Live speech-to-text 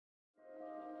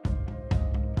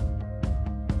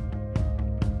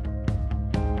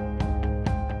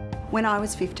When I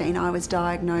was 15, I was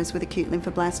diagnosed with acute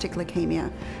lymphoblastic leukemia.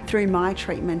 Through my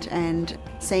treatment and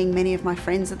seeing many of my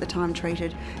friends at the time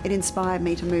treated, it inspired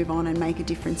me to move on and make a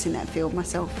difference in that field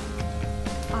myself.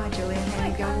 Hi Julia, how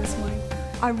are you going this morning?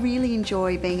 I really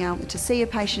enjoy being able to see a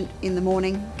patient in the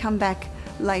morning, come back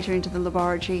later into the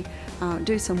laboratory,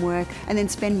 do some work, and then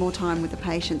spend more time with the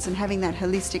patients and having that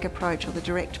holistic approach or the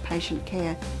direct patient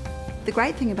care. The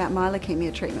great thing about my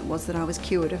leukemia treatment was that I was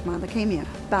cured of my leukemia,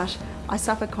 but I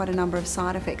suffered quite a number of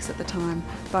side effects at the time,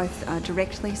 both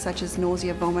directly, such as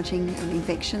nausea, vomiting and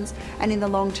infections, and in the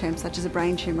long term, such as a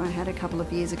brain tumour I had a couple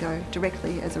of years ago,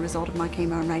 directly as a result of my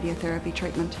chemo and radiotherapy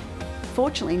treatment.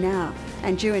 Fortunately now,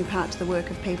 and due in part to the work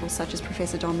of people such as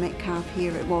Professor Don Metcalf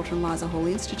here at Walter and Liza Hall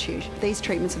Institute, these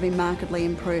treatments have been markedly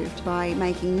improved by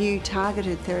making new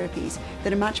targeted therapies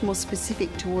that are much more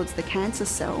specific towards the cancer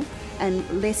cell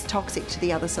and less toxic to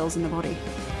the other cells in the body.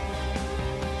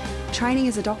 Training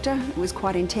as a doctor was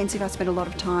quite intensive. I spent a lot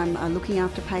of time looking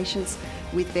after patients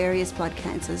with various blood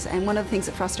cancers, and one of the things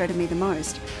that frustrated me the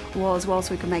most was,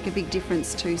 whilst we could make a big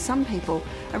difference to some people,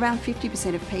 around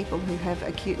 50% of people who have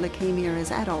acute leukemia as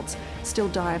adults still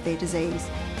die of their disease.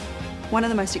 One of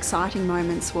the most exciting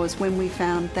moments was when we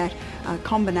found that a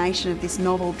combination of this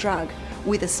novel drug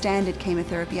with a standard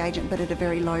chemotherapy agent but at a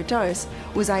very low dose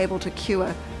was able to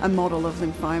cure a model of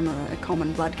lymphoma, a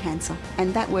common blood cancer.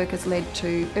 And that work has led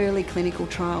to early clinical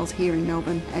trials here in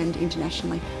Melbourne and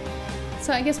internationally.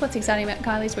 So I guess what's exciting about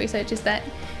Kylie's research is that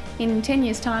in 10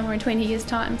 years' time or in 20 years'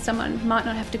 time, someone might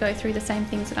not have to go through the same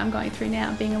things that I'm going through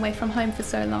now, being away from home for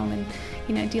so long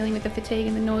and dealing with the fatigue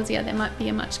and the nausea. There might be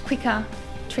a much quicker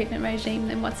treatment regime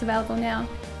than what's available now.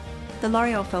 The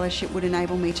L'Oreal Fellowship would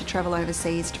enable me to travel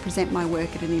overseas to present my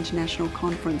work at an international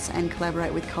conference and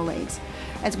collaborate with colleagues,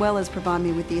 as well as provide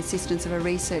me with the assistance of a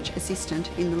research assistant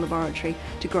in the laboratory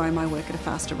to grow my work at a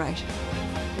faster rate.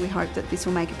 We hope that this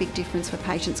will make a big difference for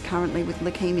patients currently with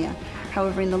leukemia.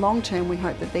 However, in the long term, we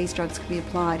hope that these drugs can be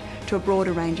applied to a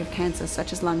broader range of cancers,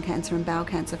 such as lung cancer and bowel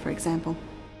cancer, for example.